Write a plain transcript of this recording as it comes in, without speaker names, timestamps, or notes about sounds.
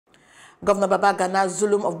Governor Babagana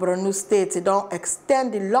Zulum of Borno State don't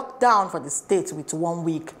extend the lockdown for the state with 1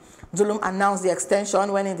 week. Zulum announced the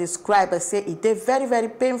extension when he described and said it is very, very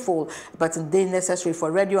painful, but it is necessary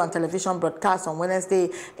for radio and television broadcasts on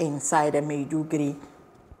Wednesday inside Maiduguri.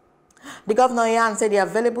 The governor Yan said the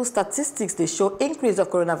available statistics they show increase of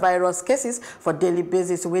coronavirus cases for daily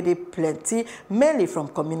basis where they plenty, mainly from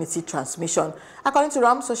community transmission. According to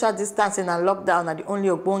Ram, social distancing and lockdown are the only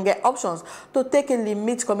Ogbonge options to take and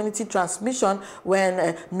limit community transmission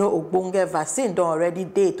when no Ogbonge vaccine don't already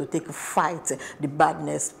there to take fight the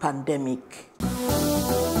badness pandemic.